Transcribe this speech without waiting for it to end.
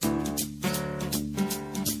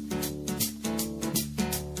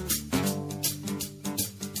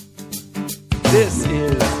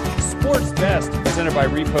is Sports Best, presented by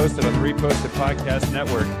Reposted on the Reposted Podcast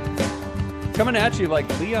Network. Coming at you like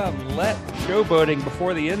Leon Lett showboating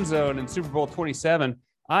before the end zone in Super Bowl 27.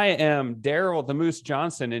 I am Daryl the Moose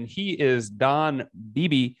Johnson, and he is Don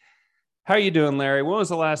Beebe. How are you doing, Larry? When was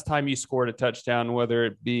the last time you scored a touchdown, whether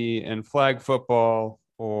it be in flag football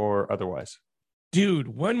or otherwise? Dude,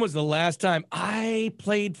 when was the last time I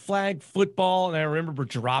played flag football? And I remember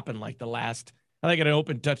dropping I got an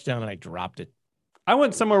open touchdown and I dropped it. I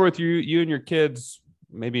went somewhere with you and your kids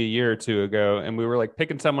maybe a year or two ago, and we were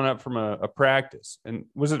picking someone up from a practice. And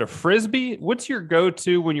was it a Frisbee? What's your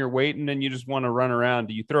go-to when you're waiting and you just want to run around?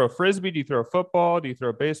 Do you throw a Frisbee? Do you throw a football? Do you throw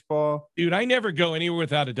a baseball? Dude, I never go anywhere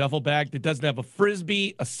without a duffel bag that doesn't have a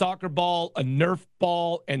Frisbee, a soccer ball, a Nerf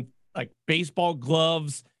ball, and baseball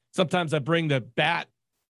gloves. Sometimes I bring the bat.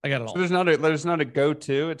 I got it all. So there's not a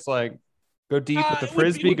go-to. It's go deep with the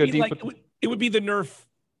Frisbee, it would be the Nerf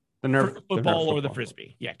football or the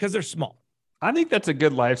Frisbee. Yeah, because they're small. I think that's a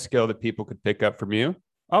good life skill that people could pick up from you.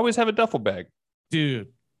 Always have a duffel bag. Dude.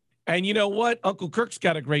 And you know what? Uncle Kirk's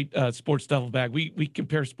got a great sports duffel bag. We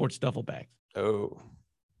compare sports duffel bags. Oh.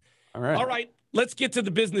 All right. All right. Let's get to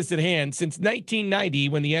the business at hand. Since 1990,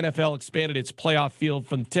 when the NFL expanded its playoff field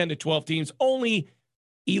from 10 to 12 teams, only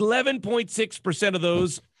 11.6% of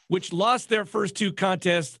those which lost their first two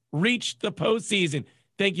contests reached the postseason.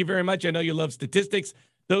 Thank you very much. I know you love statistics.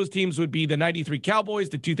 Those teams would be the 93 Cowboys,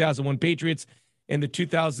 the 2001 Patriots, and the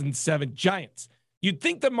 2007 Giants. You'd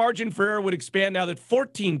think the margin for error would expand now that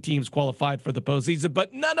 14 teams qualified for the postseason,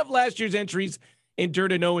 but none of last year's entries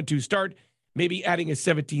endured an 0-2 start. Maybe adding a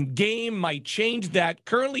 17th game might change that.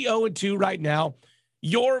 Currently 0-2 right now.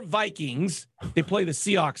 Your Vikings, they play the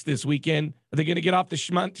Seahawks this weekend. Are they going to get off the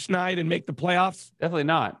schneid and make the playoffs? Definitely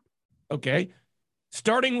not. Okay.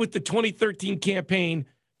 Starting with the 2013 campaign,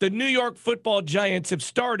 the New York Football Giants have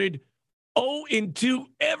started 0-2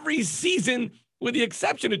 every season with the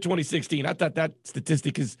exception of 2016. I thought that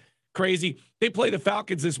statistic is crazy. They play the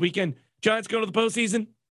Falcons this weekend. Giants going to the postseason?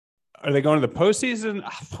 Are they going to the postseason?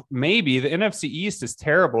 Maybe. The NFC East is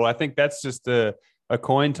terrible. I think that's just a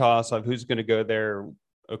coin toss of who's going to go there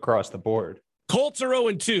across the board. Colts are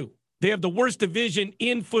 0-2. They have the worst division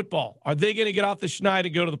in football. Are they going to get off the schneid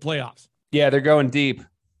and go to the playoffs? Yeah, they're going deep.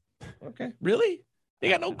 Okay. Really? They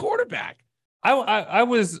got no quarterback. I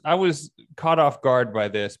was caught off guard by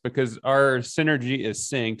this because our synergy is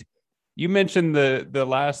synced. You mentioned the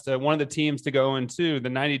last one of the teams to go into the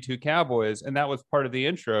 92 Cowboys, and that was part of the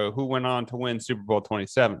intro, who went on to win Super Bowl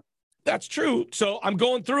 27. That's true. So I'm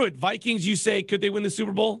going through it. Vikings, you say, could they win the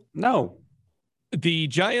Super Bowl? No. The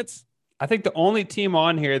Giants? I think the only team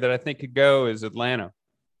on here that I think could go is Atlanta.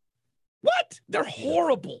 What? They're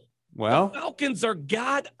horrible. Well, the Falcons are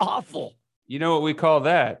god awful. You know what we call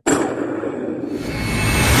that?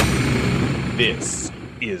 This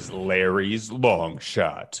is Larry's long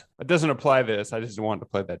shot. It doesn't apply to this. I just wanted to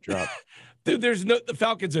play that drop. Dude,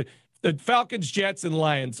 the Falcons, Jets, and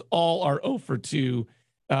Lions all are 0-2.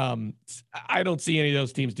 I don't see any of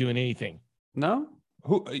those teams doing anything. No?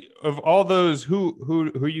 Who of all those,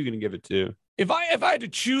 who are you going to give it to? If I had to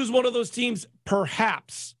choose one of those teams,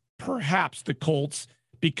 perhaps the Colts,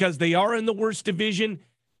 because they are in the worst division.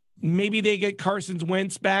 Maybe they get Carson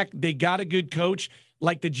Wentz back. They got a good coach.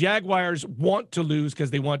 Like the Jaguars want to lose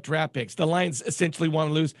because they want draft picks. The Lions essentially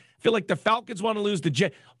want to lose. I feel like the Falcons want to lose.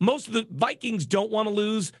 Most of the Vikings don't want to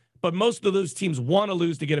lose, but most of those teams want to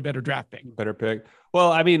lose to get a better draft pick. Better pick.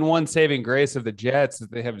 Well, I mean, one saving grace of the Jets is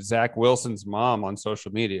they have Zach Wilson's mom on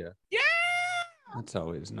social media. Yeah. That's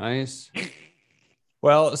always nice.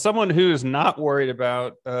 Well, someone who's not worried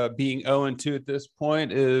about being 0-2 at this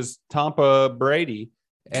point is Tampa Brady.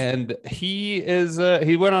 And he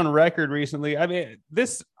went on record recently. I mean,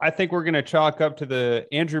 I think we're going to chalk up to the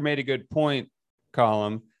Andrew made a good point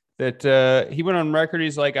column that he went on record.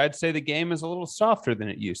 He's like, I'd say the game is a little softer than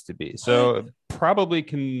it used to be. So probably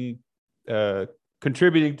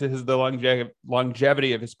contributing to the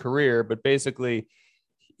longevity of his career. But basically,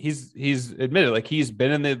 he's admitted, he's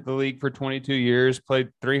been in the league for 22 years, played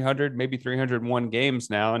 300, maybe 301 games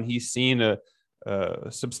now, and he's seen a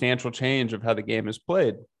substantial change of how the game is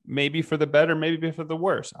played. Maybe for the better, maybe for the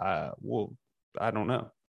worse. I don't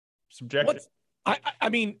know. Subjective. I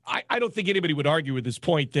mean, I don't think anybody would argue with this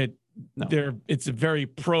point that it's a very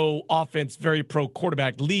pro offense, very pro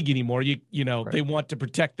quarterback league anymore. Right. They want to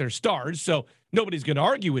protect their stars, so nobody's going to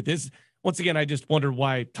argue with this. Once again, I just wonder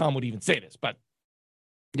why Tom would even say this. But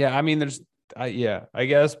yeah, I mean, I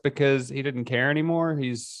guess because he didn't care anymore.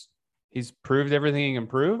 He's proved everything he can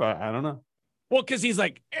prove. I don't know. Well, because he's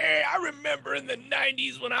like, hey, I remember in the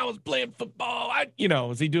 90s when I was playing football.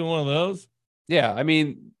 Is he doing one of those? Yeah, I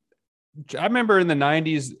mean, I remember in the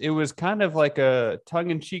 90s, it was kind of like a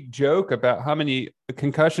tongue-in-cheek joke about how many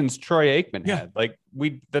concussions Troy Aikman Yeah. had. Like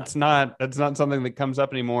that's not something that comes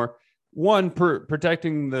up anymore. One,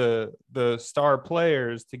 protecting the star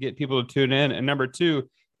players to get people to tune in, and number two,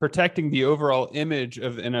 protecting the overall image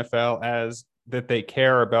of the NFL as that they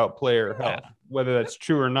care about player health. Whether that's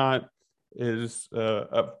true or not is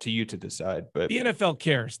up to you to decide. But The NFL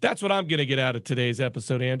cares. That's what I'm going to get out of today's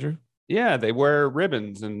episode, Andrew. yeah, they wear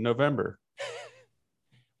ribbons in November.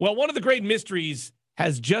 Well, one of the great mysteries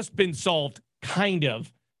has just been solved, kind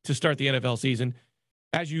of, to start the NFL season.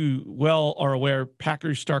 As you well are aware,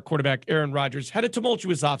 Packers star quarterback Aaron Rodgers had a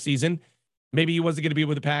tumultuous offseason. Maybe he wasn't going to be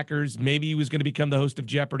with the Packers. Maybe he was going to become the host of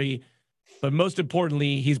Jeopardy. But most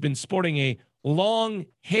importantly, he's been sporting a long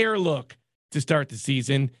hair look to start the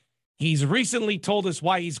season. He's recently told us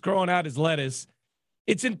why he's growing out his lettuce.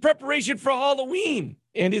 It's in preparation for Halloween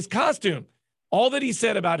and his costume. All that he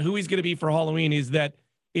said about who he's going to be for Halloween is that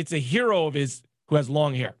it's a hero of his who has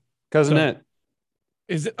long hair. Cousin It.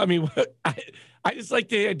 Is it? I mean, I just like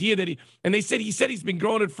the idea that he said he's been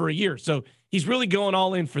growing it for a year. So he's really going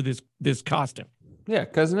all in for this costume. Yeah,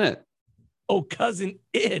 Cousin It. Oh, Cousin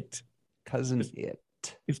It. Cousin It.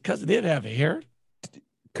 Does Cousin It have hair?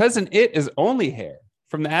 Cousin It is only hair.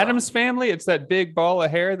 From the Addams family, it's that big ball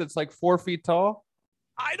of hair that's like 4 feet tall.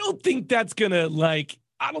 I don't think that's going to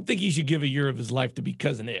I don't think he should give a year of his life to be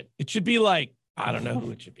Cousin It. It should be like, I don't know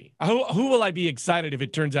who it should be. Who will I be excited if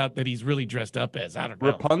it turns out that he's really dressed up as? I don't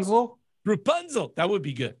know. Rapunzel. That would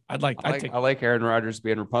be good. I like Aaron Rodgers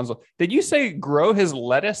being Rapunzel. Did you say grow his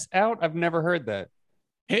lettuce out? I've never heard that.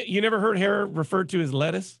 Hey, you never heard hair referred to as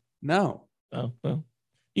lettuce? No. Oh, well,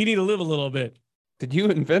 you need to live a little bit. Did you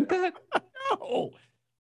invent that? No.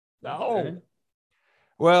 Okay.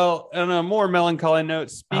 Well, on a more melancholy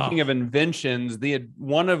note, speaking of inventions,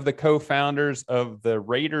 one of the co-founders of the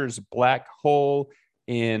Raiders Black Hole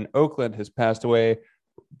in Oakland has passed away.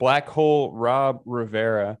 Black Hole Rob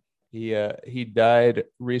Rivera. He died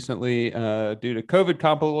recently due to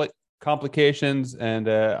COVID complications, and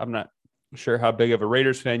I'm not sure how big of a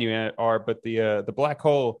Raiders fan you are, but the Black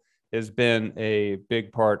Hole has been a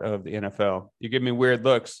big part of the NFL. You give me weird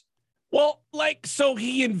looks. Well, so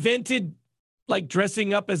he invented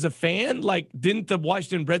dressing up as a fan. Didn't the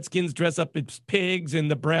Washington Redskins dress up as pigs and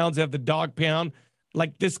the Browns have the dog pound?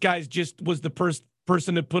 This guy's just was the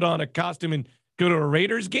person to put on a costume and go to a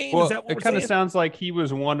Raiders game. Well, is that what it kind of sounds like he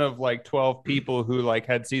was one of 12 people who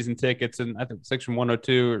had season tickets in I think section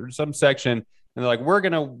 102 or some section, and they're like, we're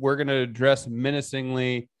gonna dress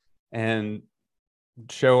menacingly and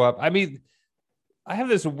show up. I mean, I have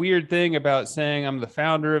this weird thing about saying I'm the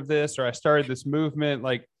founder of this or I started this movement.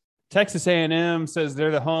 Texas A&M says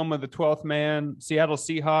they're the home of the 12th man. Seattle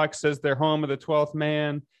Seahawks says they're home of the 12th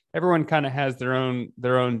man. Everyone kind of has their own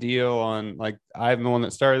deal on I'm the one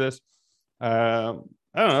that started this. I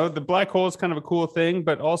don't know. The Black Hole is kind of a cool thing,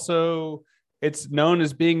 but also it's known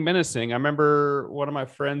as being menacing. I remember one of my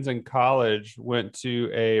friends in college went to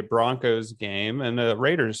a Broncos game and a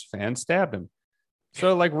Raiders fan stabbed him.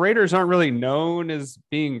 So Raiders aren't really known as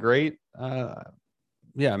being great.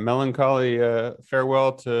 Melancholy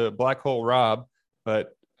farewell to Black Hole Rob,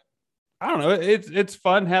 but I don't know. It's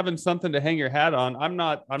fun having something to hang your hat on. I'm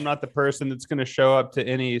not the person that's going to show up to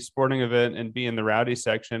any sporting event and be in the rowdy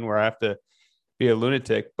section where I have to be a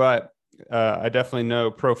lunatic. But I definitely know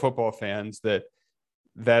pro football fans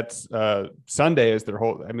that's Sunday is their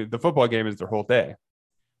whole. I mean, the football game is their whole day.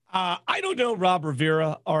 I don't know Rob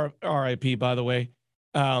Rivera, R.I.P. By the way.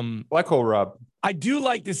 Black Hole Rob. I do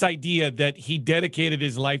like this idea that he dedicated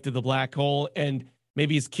his life to the Black Hole, and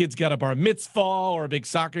maybe his kids got a bar mitzvah or a big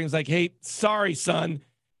soccer game. He's like, hey, sorry, son,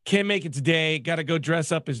 can't make it today. Got to go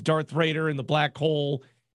dress up as Darth Vader in the Black Hole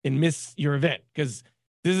and miss your event because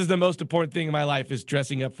this is the most important thing in my life is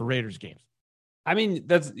dressing up for Raiders games. I mean,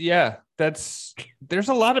 there's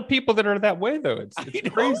a lot of people that are that way, though. It's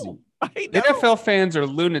crazy. I know. NFL fans are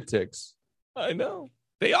lunatics. I know.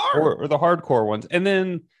 They are. Or the hardcore ones. And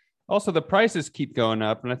then also the prices keep going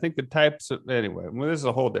up. And I think the types of, anyway, this is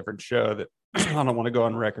a whole different show that I don't want to go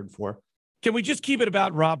on record for. Can we just keep it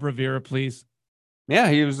about Rob Rivera, please? Yeah,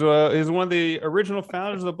 he was one of the original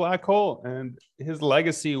founders of the Black Hole, and his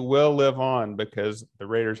legacy will live on because the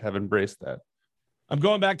Raiders have embraced that. I'm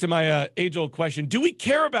going back to my age-old question. Do we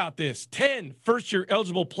care about this? 10 first-year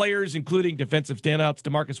eligible players, including defensive standouts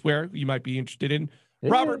DeMarcus Ware, who you might be interested in,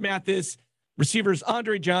 Robert Mathis, receivers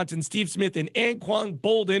Andre Johnson, Steve Smith, and Anquan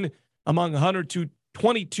Bolden among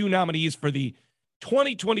 122 nominees for the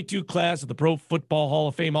 2022 class of the Pro Football Hall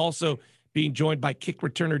of Fame. Also being joined by kick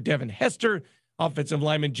returner Devin Hester, offensive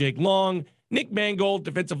lineman Jake Long, Nick Mangold,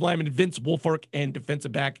 defensive lineman Vince Wilfork, and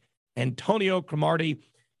defensive back Antonio Cromartie.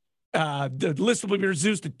 The list will be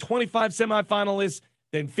reduced to 25 semifinalists,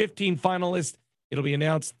 then 15 finalists. It'll be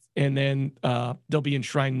announced, and then they'll be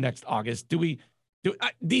enshrined next August.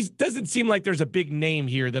 These doesn't seem like there's a big name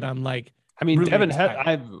here that I'm like. I mean,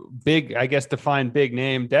 really I guess define big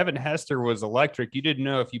name. Devin Hester was electric. You didn't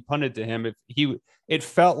know if you punted to him, it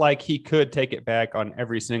felt like he could take it back on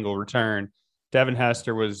every single return. Devin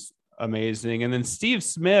Hester was amazing. And then Steve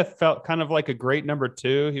Smith felt kind of like a great number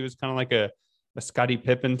 2. He was kind of like a Scottie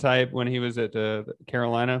Pippen type when he was at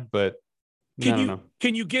Carolina, but I don't know.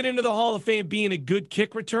 Can you get into the Hall of Fame being a good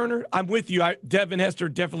kick returner? I'm with you. Devin Hester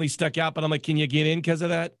definitely stuck out, but I'm like, can you get in because of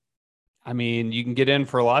that? I mean, you can get in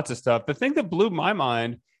for lots of stuff. The thing that blew my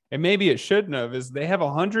mind, and maybe it shouldn't have, is they have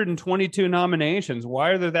 122 nominations.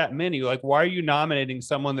 Why are there that many? Like, why are you nominating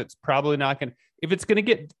someone that's probably not going to, if it's going to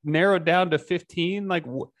get narrowed down to 15, like,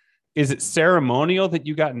 is it ceremonial that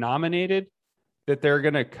you got nominated? That they're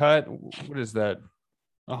going to cut, what is that?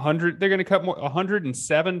 100, they're going to cut more,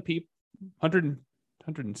 107 people,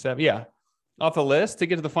 107, yeah, off the list to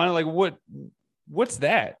get to the final. Like, what's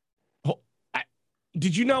that?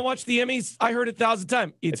 Did you not watch the Emmys? I heard it 1,000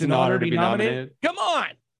 times. It's an honor to be nominated. Come on.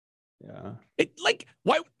 Yeah.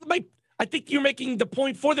 Why? I think you're making the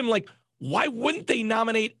point for them. Like, why wouldn't they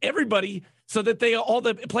nominate everybody so that all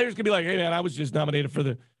the players can be like, hey, man, I was just nominated for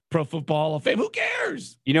the Pro Football Hall of Fame. Who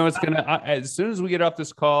cares? You know, as soon as we get off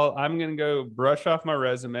this call, I'm going to go brush off my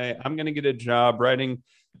resume. I'm going to get a job writing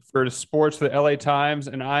for sports for the LA Times,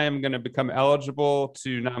 and I am going to become eligible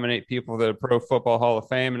to nominate people to the Pro Football Hall of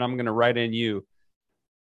Fame, and I'm going to write in you.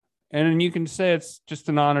 And then you can say it's just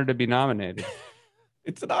an honor to be nominated.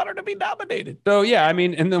 It's an honor to be nominated. So, yeah, I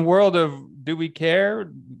mean, in the world of do we care?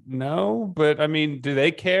 No. But, I mean, do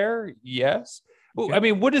they care? Yes. Well, I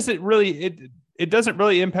mean, what is it really? It doesn't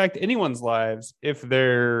really impact anyone's lives if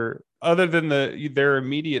they're other than their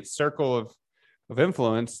immediate circle of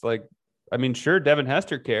influence. Like, I mean, sure, Devin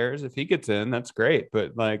Hester cares. If he gets in, that's great.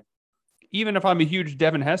 But, like, even if I'm a huge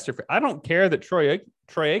Devin Hester fan, I don't care that Troy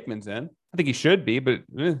Aikman's in. I think he should be, but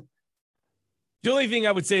The only thing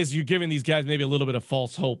I would say is you're giving these guys maybe a little bit of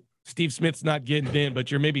false hope. Steve Smith's not getting in, but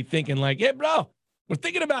you're maybe thinking like, hey, bro, we're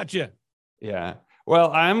thinking about you. Yeah.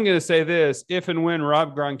 Well, I'm going to say this. If and when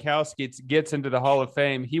Rob Gronkowski gets into the Hall of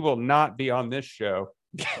Fame, he will not be on this show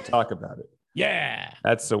to talk about it. Yeah.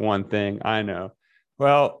 That's the one thing I know.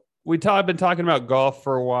 Well, I've been talking about golf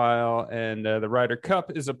for a while, and the Ryder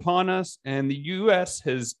Cup is upon us, and the U.S.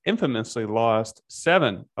 has infamously lost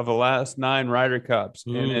 7 of the last 9 Ryder Cups.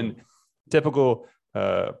 And in typical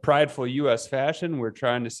prideful U.S. fashion, we're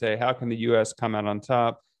trying to say, how can the U.S. come out on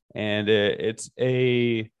top? And it's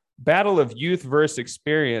a battle of youth versus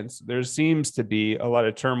experience. There seems to be a lot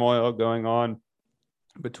of turmoil going on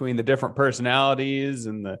between the different personalities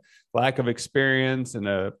and the lack of experience and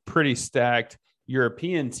a pretty stacked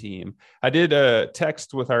European team. I did a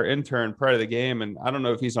text with our intern prior to the game, and I don't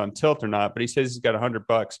know if he's on tilt or not, but he says he's got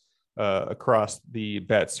 $100 across the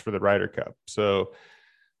bets for the Ryder Cup. So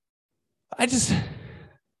I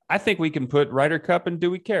think we can put Ryder Cup and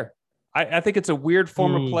do we care? I think it's a weird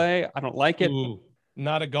form of play. I don't like it.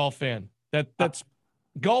 Not a golf fan. That's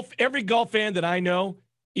golf. Every golf fan that I know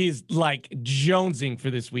is like jonesing for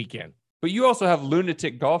this weekend. But you also have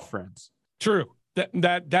lunatic golf friends. True.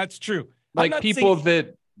 That's true. Like people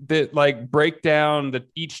that like break down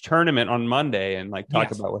each tournament on Monday and like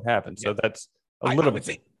talk about what happened. So that's a little bit.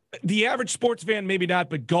 Say the average sports fan, maybe not,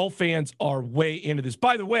 but golf fans are way into this.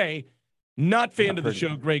 By the way, not fan of the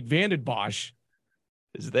show, Greg Vanden Bosch.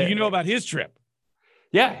 Is there? Do you know about his trip?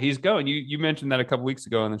 Yeah, he's going. You mentioned that a couple weeks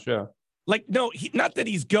ago on the show. Like, no, not that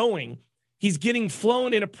he's going. He's getting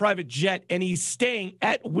flown in a private jet, and he's staying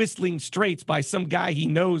at Whistling Straits by some guy he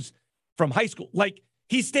knows from high school. Like,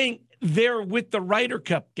 he's staying there with the Ryder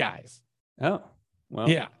Cup guys. Oh, well.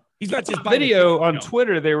 Yeah. He's not just video on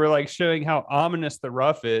Twitter. They were like showing how ominous the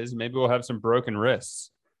rough is. Maybe we'll have some broken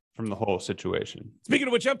wrists from the whole situation. Speaking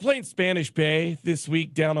of which, I'm playing Spanish Bay this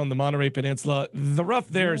week down on the Monterey Peninsula. The rough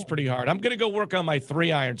there is pretty hard. I'm going to go work on my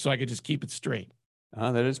 3-iron so I can just keep it straight.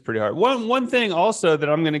 Oh, that is pretty hard. One thing also that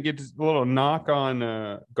I'm going to get a little knock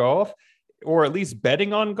on golf, or at least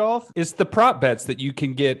betting on golf, is the prop bets that you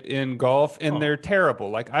can get in golf, and they're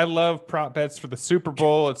terrible. Like, I love prop bets for the Super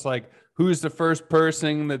Bowl. It's like, who's the first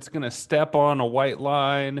person that's going to step on a white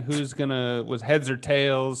line? Was heads or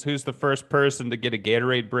tails? Who's the first person to get a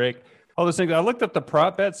Gatorade break? All those things. I looked up the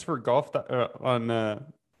prop bets for golf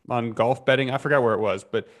on golf betting. I forgot where it was,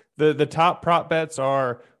 but the top prop bets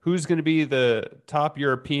are who's going to be the top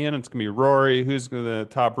European. It's going to be Rory. Who's going to be the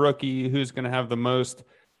top rookie? Who's going to have the most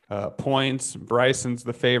points? Bryson's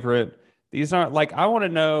the favorite. These aren't like, I want to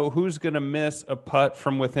know who's going to miss a putt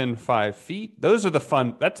from within 5 feet. Those are the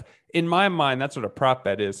fun. That's in my mind. That's what a prop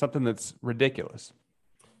bet is. Something that's ridiculous.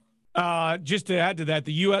 Just to add to that,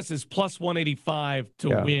 the U.S. is plus 185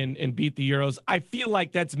 to win and beat the Euros. I feel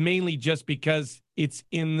like that's mainly just because it's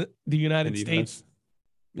in the United States.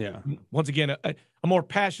 Yeah. Once again, a more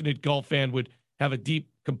passionate golf fan would have a deep,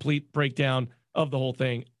 complete breakdown of the whole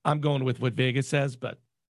thing. I'm going with what Vegas says, but.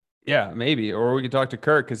 Yeah, maybe. Or we could talk to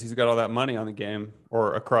Kirk because he's got all that money on the game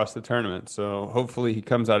or across the tournament. So hopefully he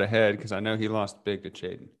comes out ahead because I know he lost big to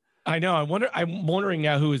Chaden. I know. I'm wondering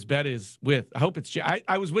now who his bet is with. I hope it's.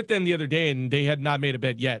 I was with them the other day and they had not made a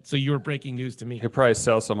bet yet. So you were breaking news to me. He'll probably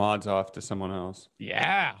sell some odds off to someone else.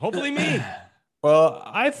 Yeah, hopefully me. Well,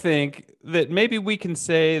 I think that maybe we can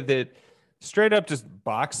say that straight up just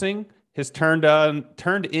boxing has turned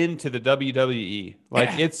into the WWE.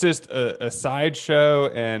 Like it's just a sideshow,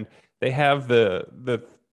 and they have the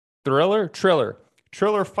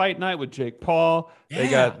Triller fight night with Jake Paul. Yeah. They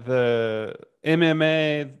got the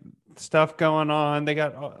MMA stuff going on. They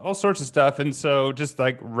got all sorts of stuff. And so just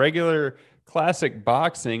like regular classic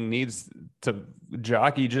boxing needs to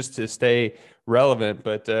jockey just to stay relevant.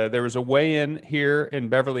 But there was a weigh-in here in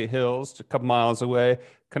Beverly Hills, a couple miles away.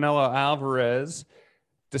 Canelo Alvarez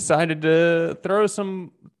decided to throw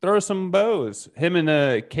some bows. Him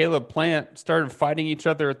and Caleb Plant started fighting each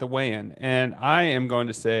other at the weigh-in. And I am going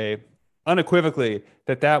to say unequivocally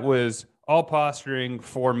that was all posturing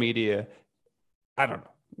for media. I don't know.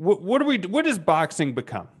 What does boxing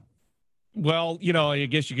become? Well, I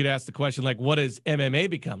guess you could ask the question, like, what does MMA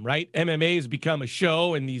become, right? MMA has become a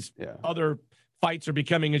show, and these other fights are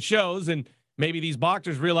becoming shows. And maybe these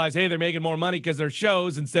boxers realize, hey, they're making more money because they're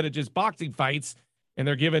shows instead of just boxing fights, and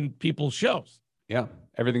they're giving people shows. Yeah,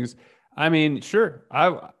 everything's. I mean, sure,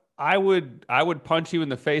 I would punch you in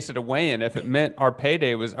the face at a weigh-in if it meant our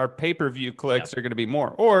pay-per-view clicks are going to be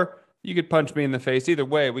more. Or you could punch me in the face. Either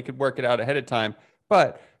way, we could work it out ahead of time.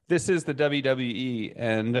 But this is the WWE,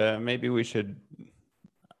 and maybe we should.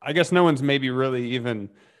 I guess no one's maybe really even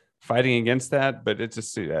fighting against that, but it's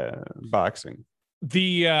just boxing.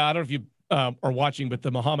 I don't know if you are watching, but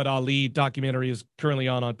the Muhammad Ali documentary is currently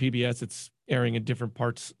on PBS. It's airing in different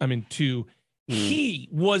parts. I'm in 2. He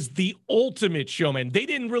was the ultimate showman. They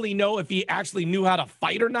didn't really know if he actually knew how to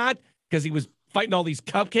fight or not because he was fighting all these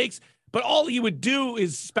cupcakes. But all he would do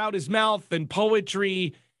is spout his mouth and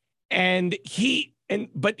poetry,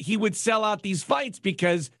 but he would sell out these fights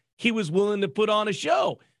because he was willing to put on a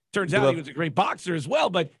show. Turns out he was a great boxer as well,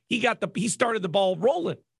 but he started the ball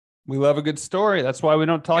rolling. We love a good story. That's why we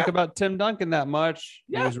don't talk about Tim Duncan that much.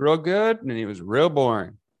 Yeah. He was real good and he was real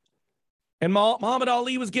boring. And Muhammad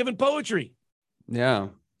Ali was giving poetry. Yeah,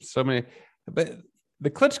 so many. But the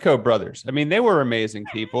Klitschko brothers, I mean, they were amazing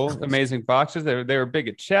people, amazing boxers. They were big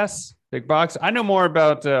at chess, big box. I know more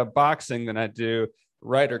about boxing than I do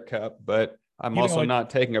Ryder Cup, but I'm also not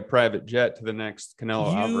taking a private jet to the next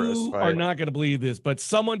Canelo Alvarez fight. You are not going to believe this, but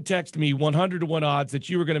someone texted me 100-1 odds that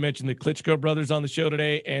you were going to mention the Klitschko brothers on the show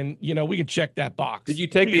today, and we can check that box. Did you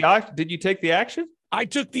take the action? I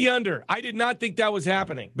took the under. I did not think that was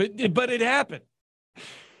happening, but it happened.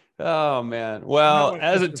 Oh, man. Well,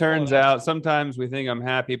 as it turns out, sometimes we think I'm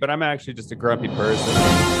happy, but I'm actually just a grumpy person.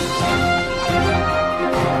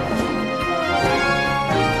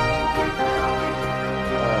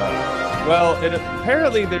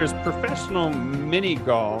 Apparently there's professional mini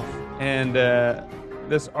golf, and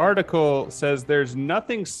this article says there's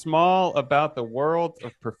nothing small about the world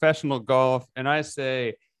of professional golf, and I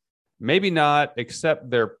say maybe not, except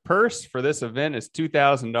their purse for this event is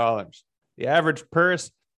 $2,000. The average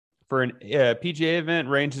purse for an PGA event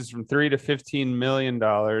ranges from $3 to $15 million.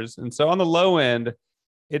 And so on the low end,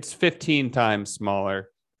 it's 15 times smaller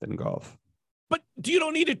than golf. But you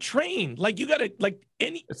don't need to train. Like you got to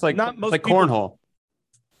it's like not most like people, cornhole.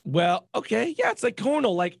 Well, okay. Yeah. It's like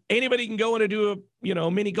cornhole. Like anybody can go in and do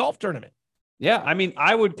a mini golf tournament. Yeah. I mean,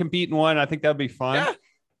 I would compete in one. I think that'd be fun. Yeah.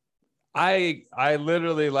 I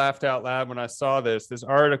literally laughed out loud when I saw this. This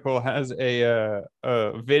article has a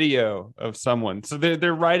video of someone. So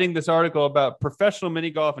they're writing this article about professional mini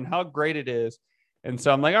golf and how great it is. And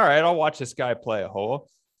so I'm like, all right, I'll watch this guy play a hole.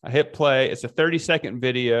 I hit play. It's a 30-second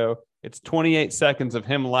video. It's 28 seconds of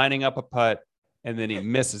him lining up a putt, and then he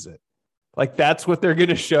misses it. Like that's what they're going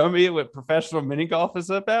to show me what professional mini golf is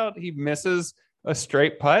about. He misses a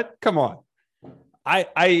straight putt. Come on.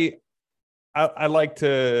 I like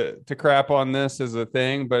to crap on this as a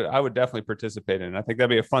thing, but I would definitely participate in it. I think that'd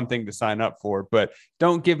be a fun thing to sign up for, but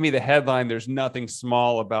don't give me the headline. There's nothing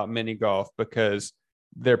small about mini golf because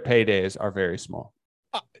their paydays are very small.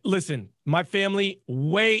 Listen, my family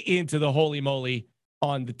way into the holy moly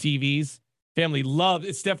on the TVs. Family love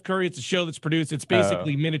it's Steph Curry. It's a show that's produced. It's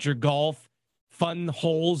basically miniature golf, fun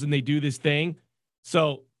holes, and they do this thing.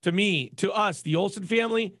 So to us, the Olsen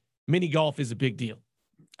family, mini golf is a big deal.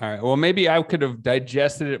 All right. Well, maybe I could have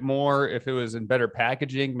digested it more if it was in better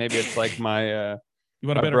packaging. Maybe it's like my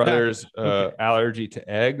brother's allergy to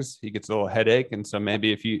eggs. He gets a little headache. And so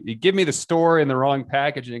maybe if you give me the store in the wrong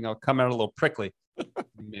packaging, I'll come out a little prickly.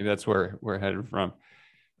 Maybe that's where we're headed from.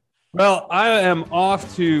 Well, I am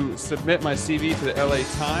off to submit my CV to the LA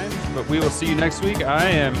Times, but we will see you next week. I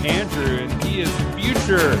am Andrew, and he is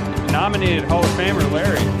future nominated Hall of Famer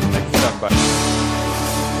Larry. Thanks for stopping by.